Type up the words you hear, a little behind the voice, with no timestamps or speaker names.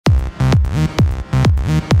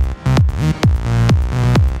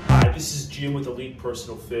with Elite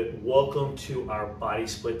Personal Fit. Welcome to our body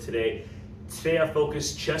split today. Today our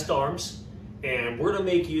focus, chest arms, and we're gonna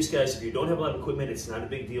make use, guys, if you don't have a lot of equipment, it's not a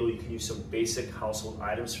big deal. You can use some basic household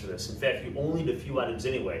items for this. In fact, you only need a few items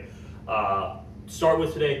anyway. Start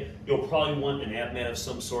with today, you'll probably want an ab mat of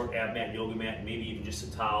some sort, ab mat, yoga mat, maybe even just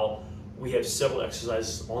a towel. We have several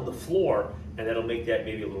exercises on the floor, and that'll make that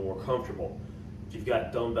maybe a little more comfortable. If you've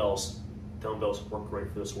got dumbbells work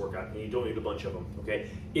great for this workout, and you don't need a bunch of them, okay?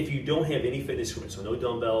 If you don't have any fitness equipment, so no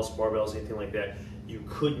dumbbells, barbells, anything like that, you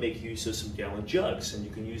could make use of some gallon jugs, and you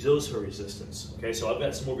can use those for resistance, okay? So I've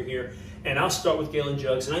got some over here, and I'll start with gallon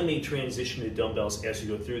jugs, and I may transition to dumbbells as we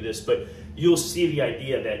go through this, but you'll see the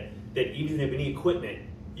idea that even if you don't have any equipment,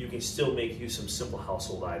 you can still make use of some simple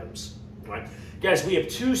household items, all right? Guys, we have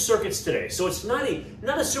 2 circuits today, so it's not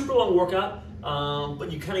a super long workout,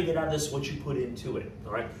 but you kind of get out of this what you put into it,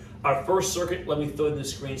 all right? Our first circuit, let me throw it in the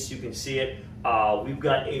screen so you can see it. We've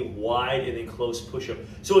got a wide and then close push-up.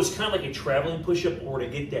 So it's kind of like a traveling push-up, or to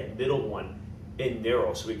get that middle one in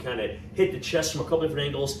narrow. So we kind of hit the chest from a couple different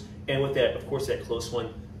angles, and with that, of course, that close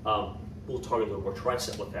one, we'll target a little more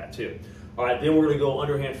tricep with that too. All right, then we're gonna go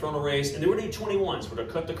underhand frontal raise, and then we're gonna do 21s. We're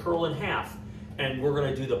gonna cut the curl in half, and we're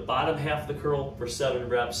gonna do the bottom half of the curl for 7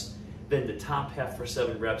 reps, then the top half for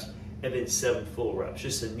 7 reps, and then 7 full reps.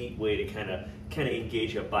 Just a neat way to kind of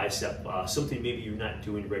engage a bicep, something maybe you're not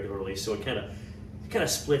doing regularly. So it kind of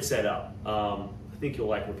splits that up. I think you'll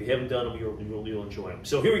like them. If you haven't done them, you'll enjoy them.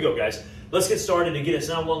 So here we go, guys. Let's get started. Again, it's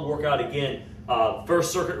not a long workout. Again,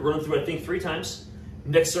 first circuit, we're running through, I think, 3 times.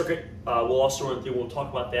 Next circuit, we'll also run through. We'll talk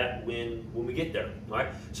about that when we get there. All right.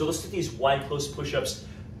 So let's do these wide, close push-ups.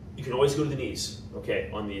 You can always go to the knees, okay,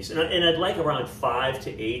 on these. And I'd like around 5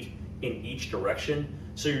 to 8 in each direction.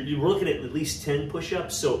 So you're looking at least 10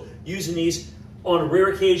 push-ups. So using these on a rare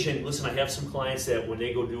occasion, listen, I have some clients that when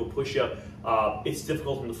they go do a push-up, it's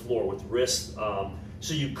difficult on the floor with wrists.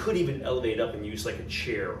 So you could even elevate up and use like a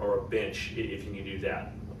chair or a bench if you need to do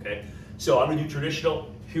that, okay? So I'm gonna do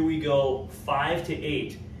traditional. Here we go, 5 to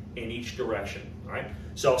 8 in each direction, all right?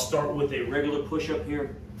 So I'll start with a regular push-up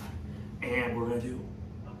here, and we're gonna do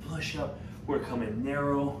a push-up. We're coming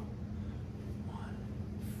narrow.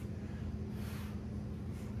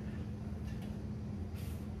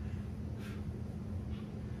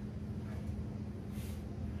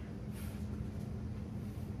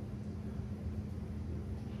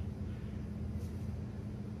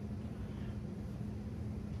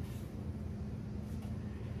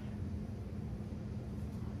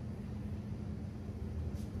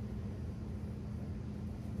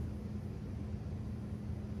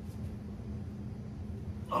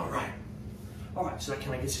 All right, so that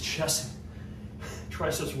kind of gets the chest and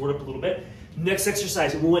triceps worked up a little bit. Next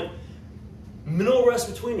exercise, we went minimal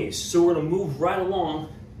rest between these. So we're gonna move right along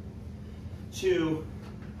to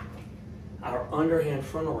our underhand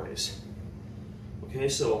frontal raise. Okay,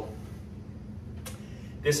 so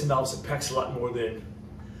this involves the pecs a lot more than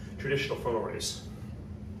traditional frontal raise.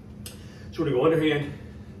 So we're gonna go underhand,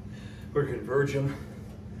 we're gonna converge them.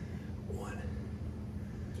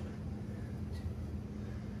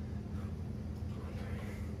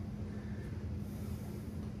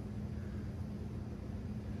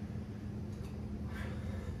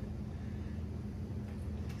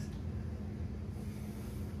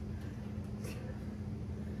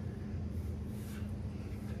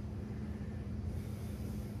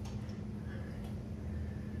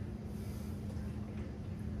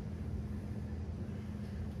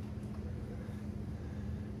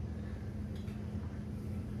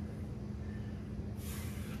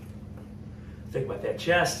 Think about that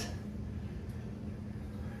chest.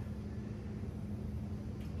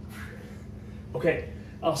 Okay,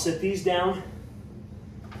 I'll set these down.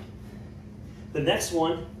 The next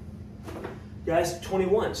one, guys,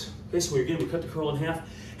 21s. Okay, so we cut the curl in half.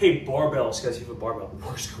 Hey, barbells, guys, you have a barbell. It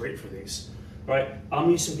works great for these. All right, I'm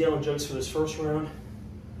gonna use some gallon jugs for this first round.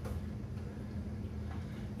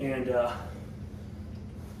 And we're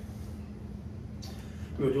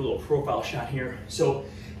gonna do a little profile shot here. So,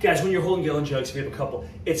 guys, when you're holding gallon jugs, if you have a couple,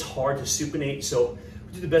 it's hard to supinate, so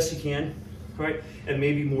do the best you can, all right? And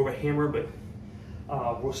maybe more of a hammer, but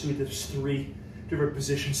we'll see that there's 3 different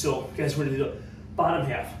positions. So, guys, we're gonna do the bottom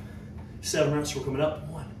half. 7 reps, we're coming up.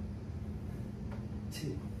 1,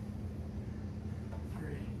 2,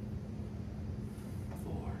 3,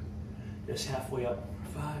 4, just halfway up.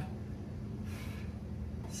 5,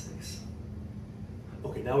 6.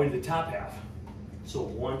 Okay, now we do the top half. So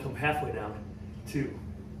 1, come halfway down. 2,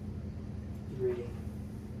 3,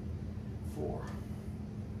 4,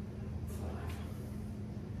 5,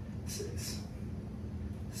 6,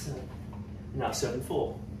 7. Now 7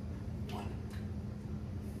 full. 1,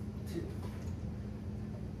 2,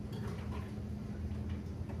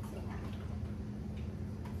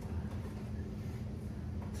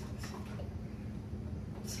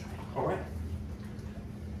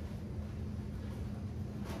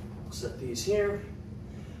 Set these here.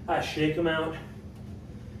 Shake them out.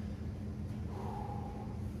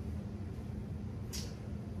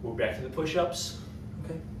 Move back to the push-ups.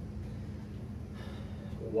 Okay.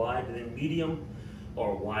 Wide and then medium,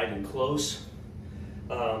 or wide and close.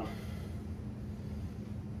 All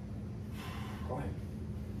right.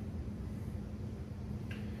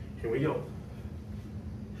 Here we go.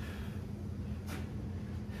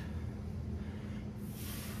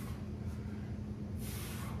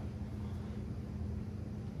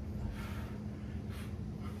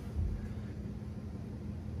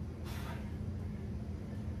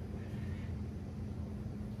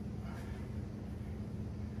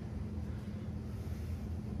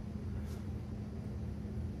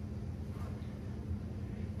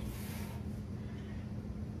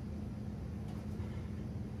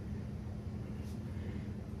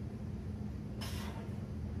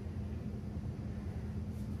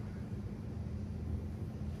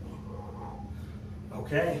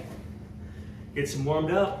 Okay, get some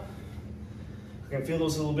warmed up. I can feel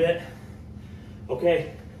those a little bit.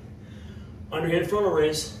 Okay, underhand frontal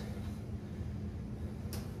raise.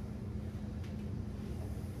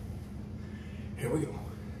 Here we go.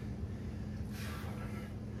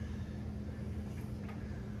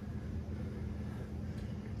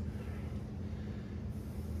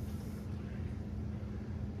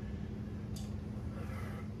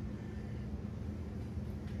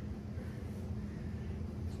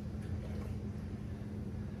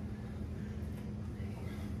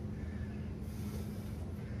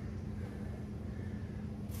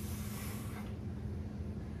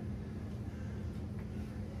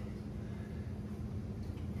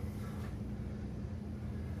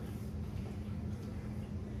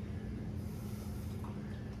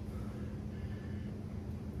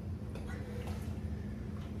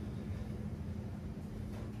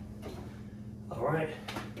 All right.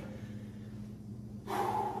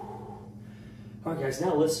 All right, guys,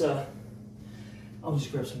 now let's, I'll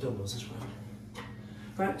just grab some dumbbells this round.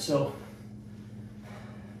 All right, so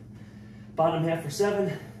bottom half for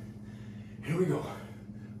 7. Here we go.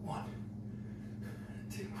 1,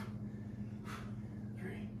 2,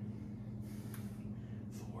 3,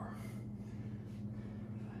 4, 5.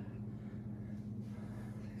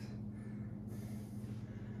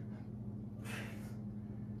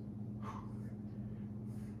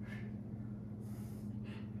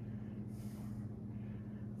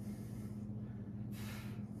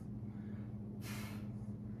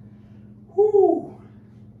 Woo!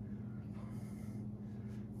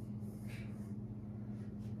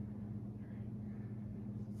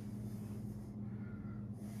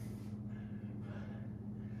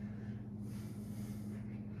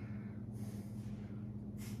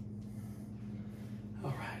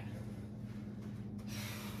 All right.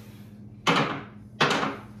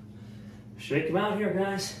 Shake them out here,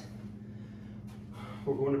 guys.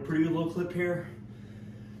 We're going to a pretty good little clip here.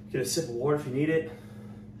 Get a sip of water if you need it.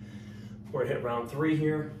 We're gonna hit round 3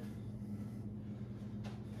 here.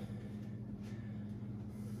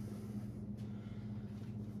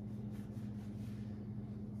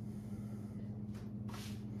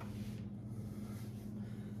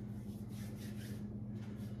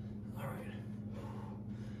 All right,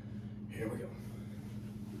 here we go.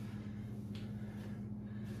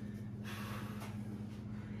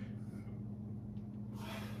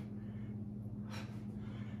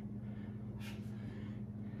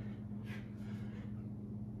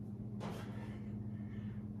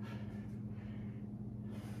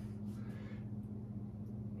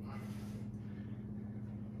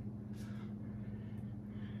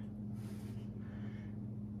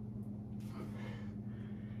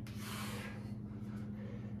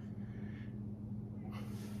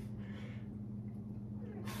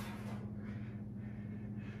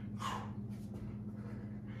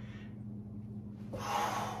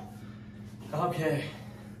 Okay.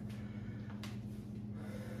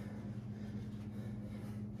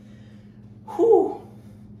 Whew.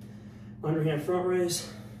 Underhand front raise.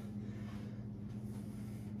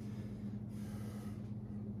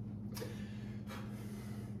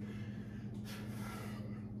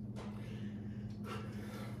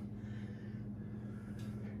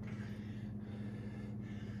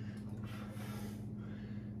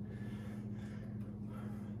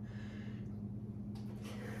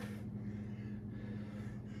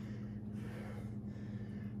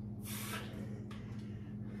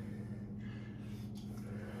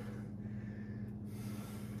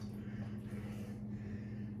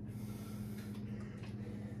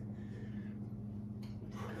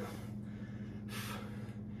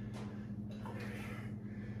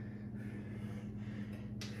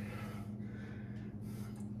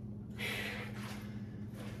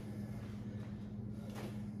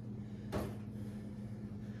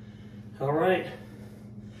 All right,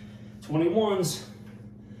 21s,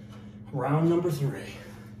 round number 3.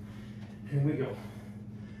 Here we go.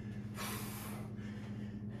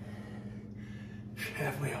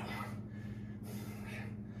 Halfway up.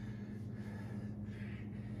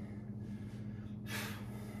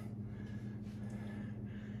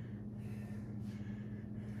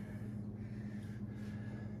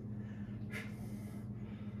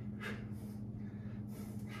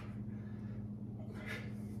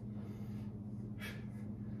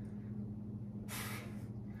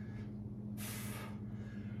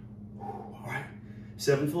 All right,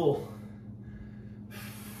 7 full.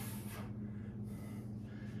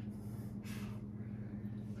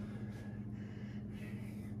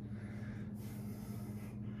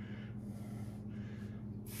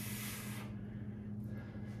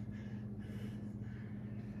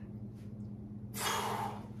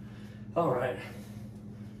 All right.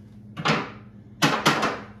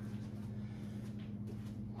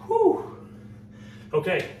 Whew.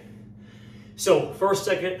 Okay. So first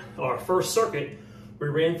circuit, we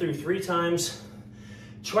ran through 3 times,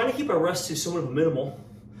 trying to keep our rest to somewhat of a minimal.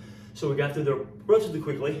 So we got through there relatively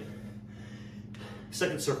quickly.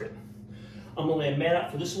 Second circuit. I'm gonna lay a mat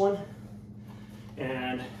out for this one.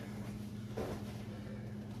 And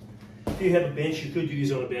if you have a bench, you could do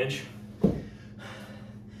these on a bench.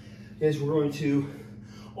 Is we're going to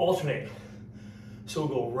alternate. So we'll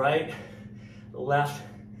go right, left,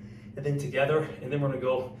 and then together, and then we're gonna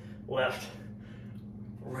go left,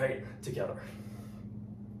 right, together.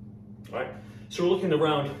 All right, so we're looking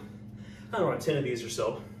around, I don't know, 10 of these or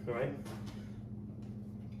so, all right?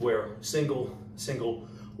 Where single, single,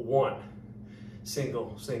 1,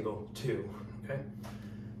 single, single, 2, okay?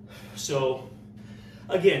 So,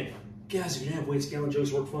 again, guys, if you don't have weights, gallon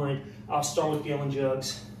jugs work fine. I'll start with gallon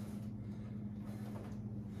jugs.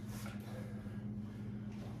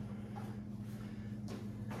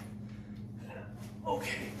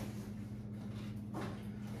 Okay.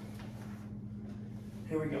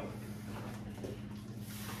 Here we go.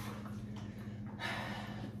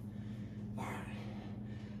 All right.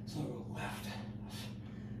 So I'll go left,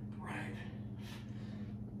 right,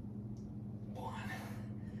 1.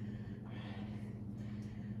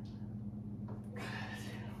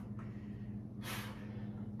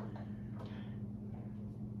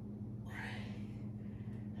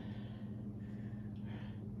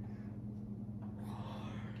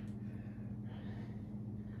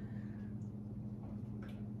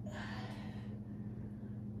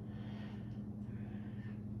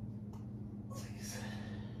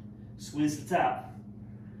 Squeeze the top.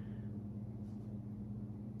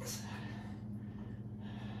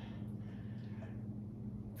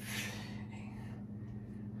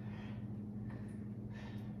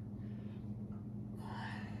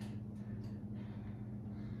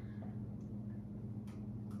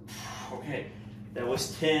 Okay, that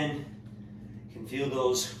was 10. You can feel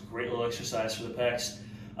those. Great little exercise for the pecs.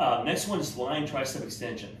 Next one is lying tricep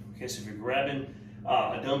extension. Okay, so if you're grabbing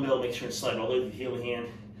a dumbbell, make sure and slide all the way to the heel of the hand.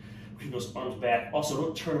 Keep those arms back. Also,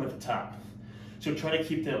 don't turn them at the top. So try to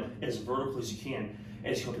keep them as vertical as you can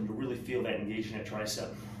as you help them to really feel that engagement at tricep.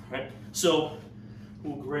 All right? So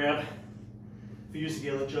we'll grab, if you use the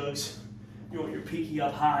gallon jugs, you want your peaky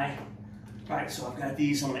up high. All right, so I've got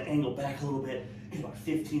these. I'm going to angle back a little bit. Get about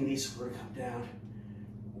 15 of these, so we're going to come down.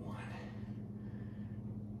 1,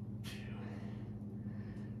 2,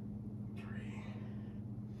 3,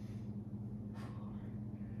 4,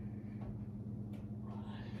 5,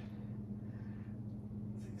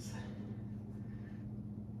 6, 7,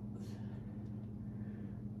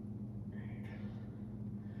 8.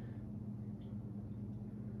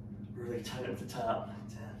 Really tight up the top.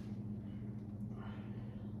 10.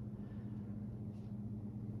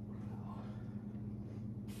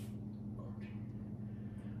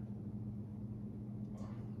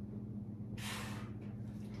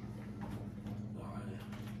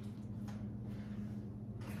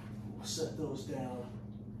 Set those down.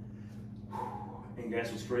 And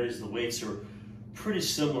guys, what's great is the weights are pretty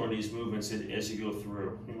similar in these movements as you go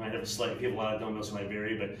through. You might have a slight, if you have a lot of dumbbells, it might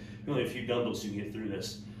vary, but if you only have a few dumbbells, you can get through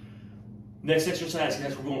this. Next exercise,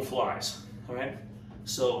 guys, we're going flies, all right?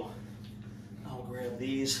 So I'll grab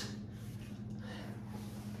these.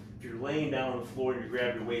 If you're laying down on the floor and you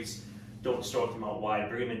grab your weights, don't start them out wide.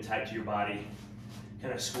 Bring them in tight to your body.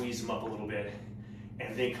 Kind of squeeze them up a little bit,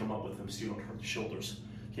 and then come up with them so you don't hurt the shoulders.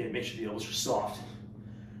 Okay, make sure the elbows are soft.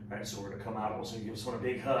 All right, so we're gonna come out also, give us one a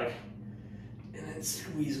big hug, and then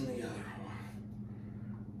squeeze in the other. 1,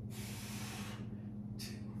 2,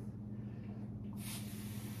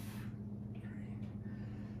 3,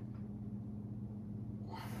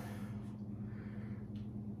 4,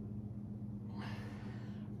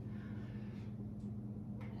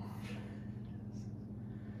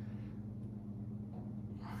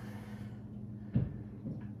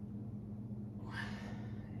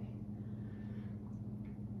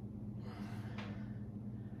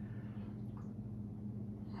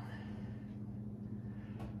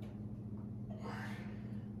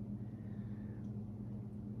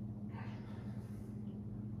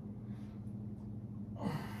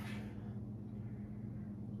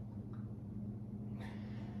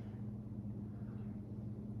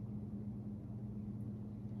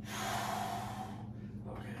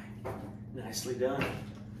 Nicely done.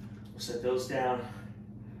 We'll set those down.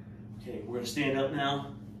 Okay, we're gonna stand up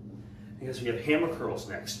now because we have hammer curls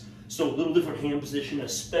next. So a little different hand position,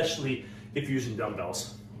 especially if you're using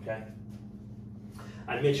dumbbells, okay?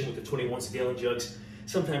 I mentioned with the 21 scaling jugs,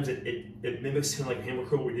 sometimes it mimics kind of like a hammer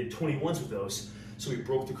curl. We did 21s with those, so we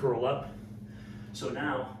broke the curl up. So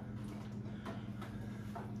now,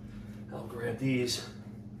 I'll grab these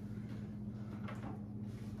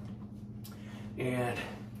and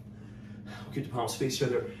we'll get the palms face each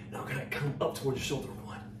other. Now I'm gonna come up towards your shoulder.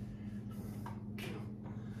 1, 2,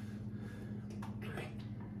 3,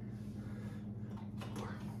 4.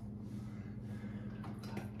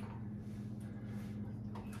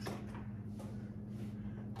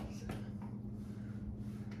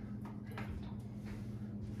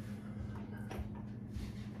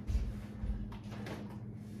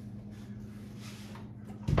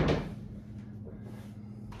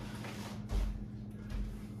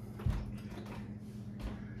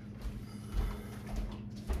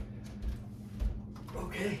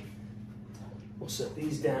 Okay, we'll set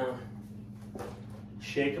these down,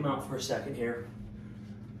 shake them out for a second here.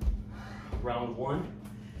 Round 1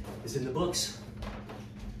 is in the books.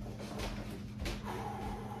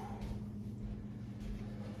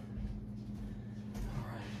 All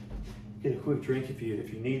right, get a quick drink if you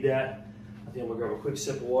need that. I think I'm gonna grab a quick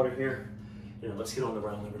sip of water here, and let's get on to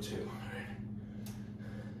round number 2.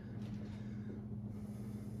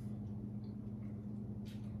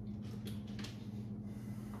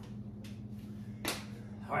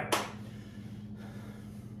 All right.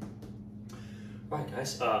 All right,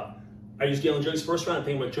 guys. I use gallon jugs first round. I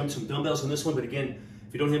think I'm gonna jump some dumbbells on this one, but again,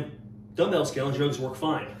 if you don't have dumbbells, gallon jugs work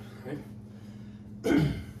fine. All right?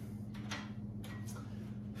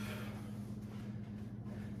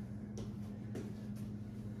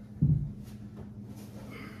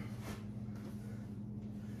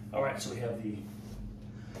 All right, so we have the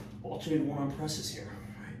alternating one-arm presses here. All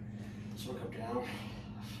right, so we'll come down.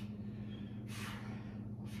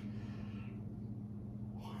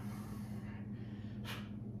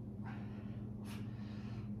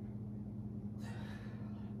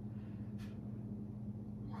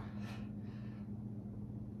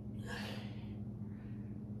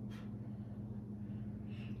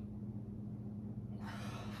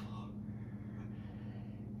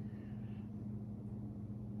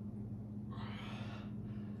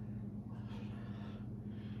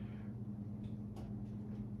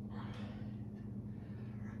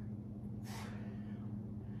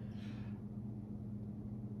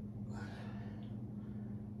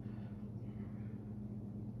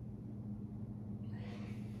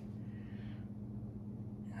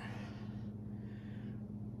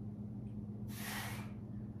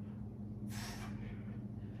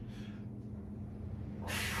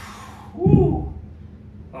 Woo!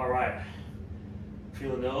 All right.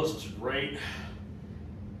 Feeling those? Those are great.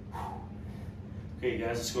 Okay,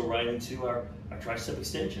 guys, let's go right into our tricep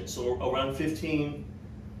extension. So around 15.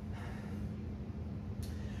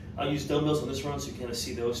 I'll use dumbbells on this run so you kind of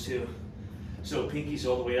see those too. So pinkies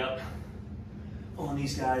all the way up on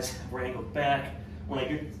these guys. We're angled back. When I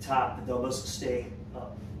get to the top, the dumbbells will stay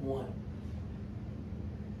up. 1.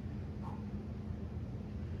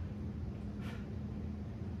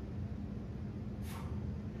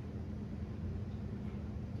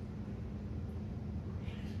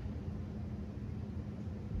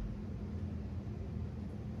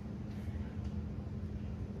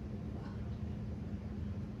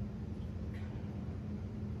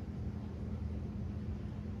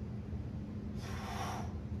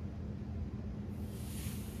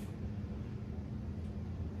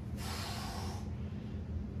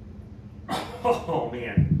 Oh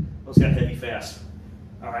man, those got heavy fast.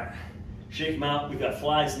 All right, shake them out. We've got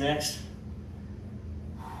flies next.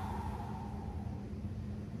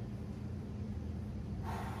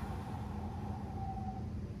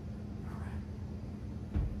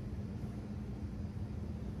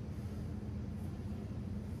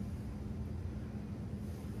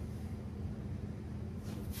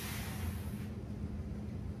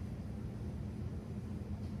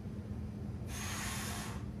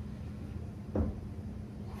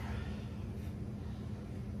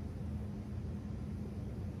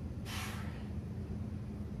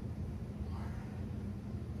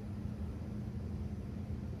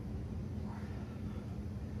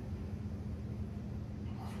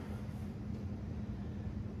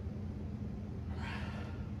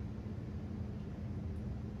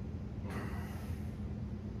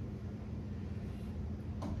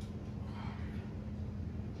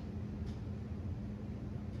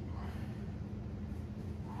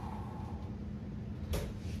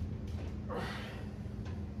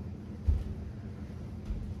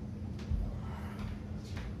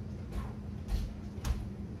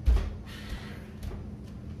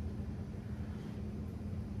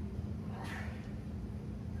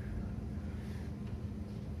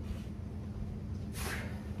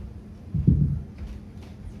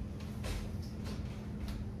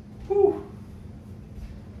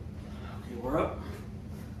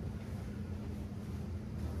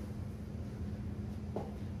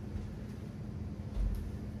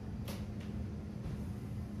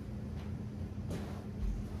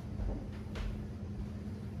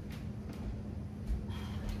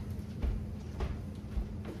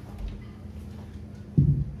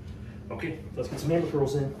 Okay, let's get some hammer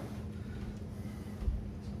curls in.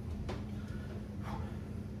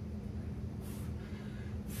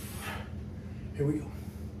 Here we go.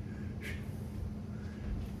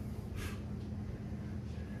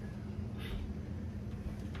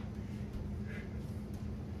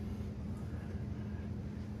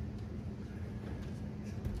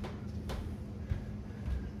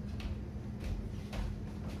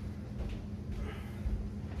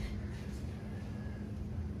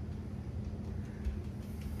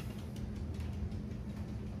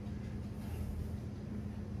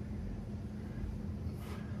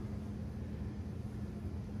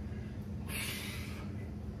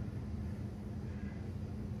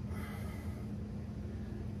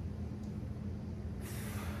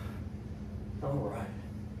 All right.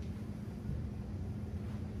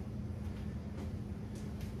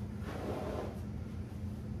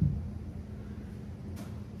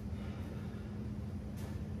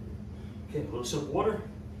 Okay, a little sip of water.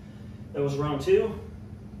 That was round 2.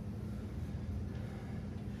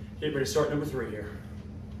 Get ready to start number 3 here.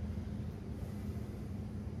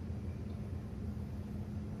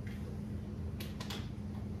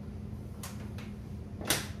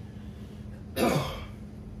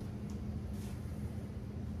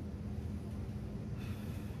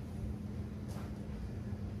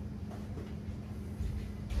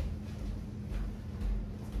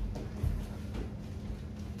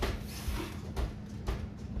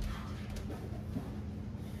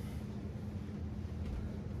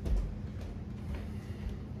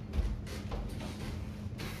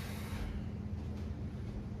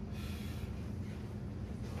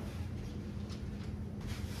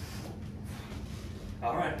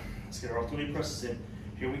 All right, let's get our alternating presses in.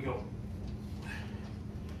 Here we go.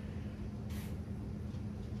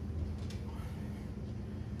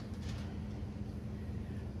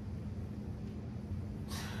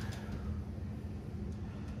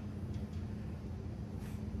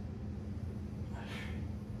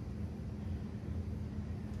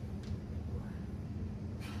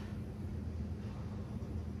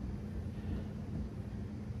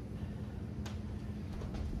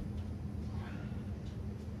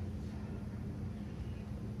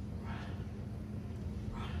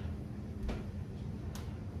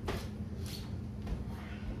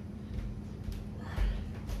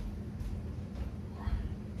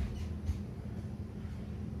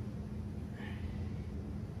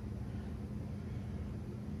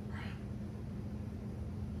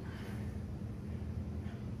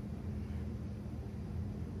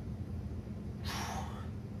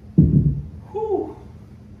 Whew.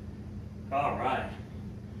 All right.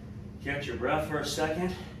 Catch your breath for a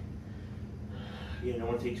second. Again, don't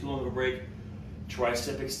want to take too long of a break.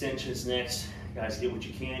 Tricep extensions next. Guys, get what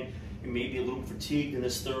you can. You may be a little fatigued in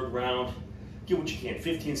this 3rd round. Get what you can.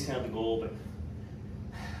 15 is kind of the goal, but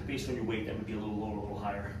based on your weight, that would be a little lower, a little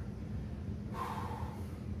higher.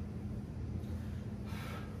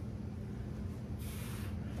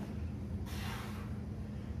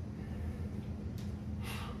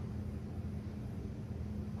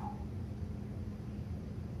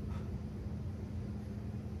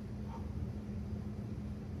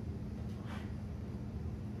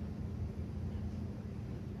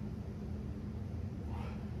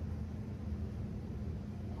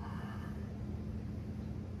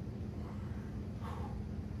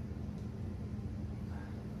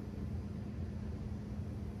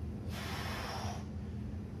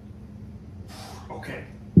 Okay.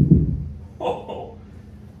 Oh,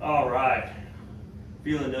 all right.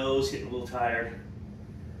 Feel the nose, getting a little tired.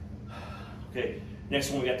 Okay,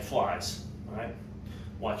 next one we got the flies. All right.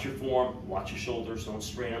 Watch your form, watch your shoulders, don't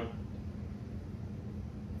strain them.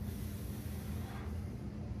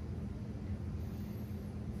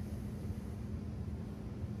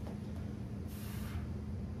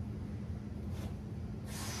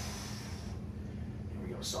 Here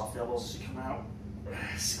we go, soft elbows as you come out.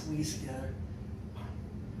 Squeeze together.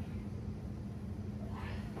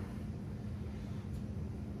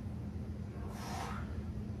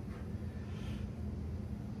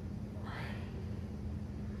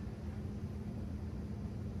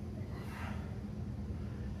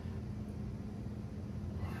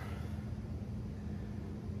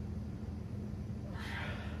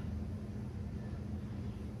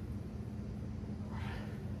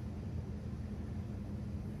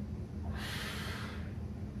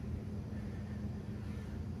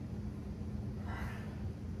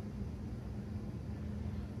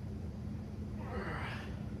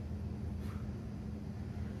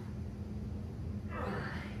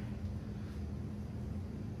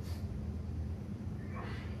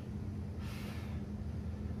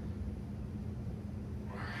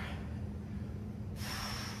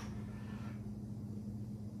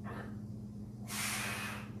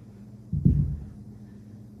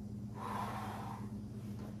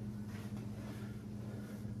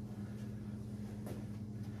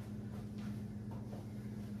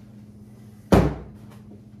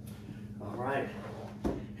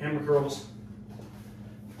 hammer curls.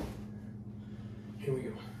 Here we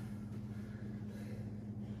go.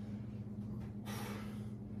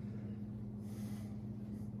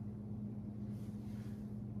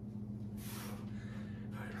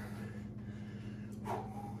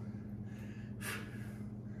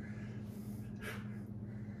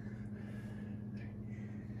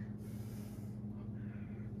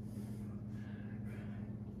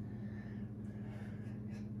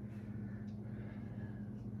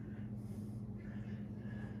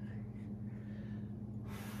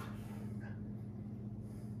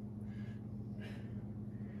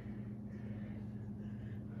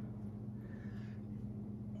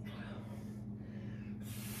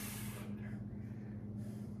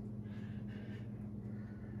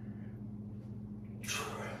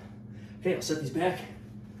 Okay, I'll set these back.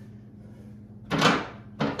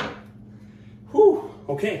 Whew,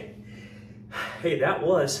 okay. Hey, that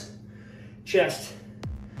was chest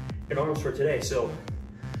and arms for today. So,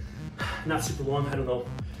 not super long, I don't know,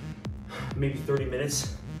 maybe 30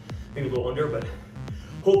 minutes, maybe a little under, but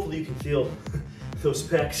hopefully you can feel those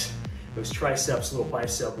pecs, those triceps, little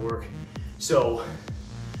bicep work. So,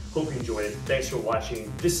 hope you enjoyed it. Thanks for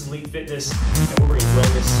watching. This is Elite Fitness, and we're bringing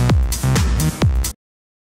wellness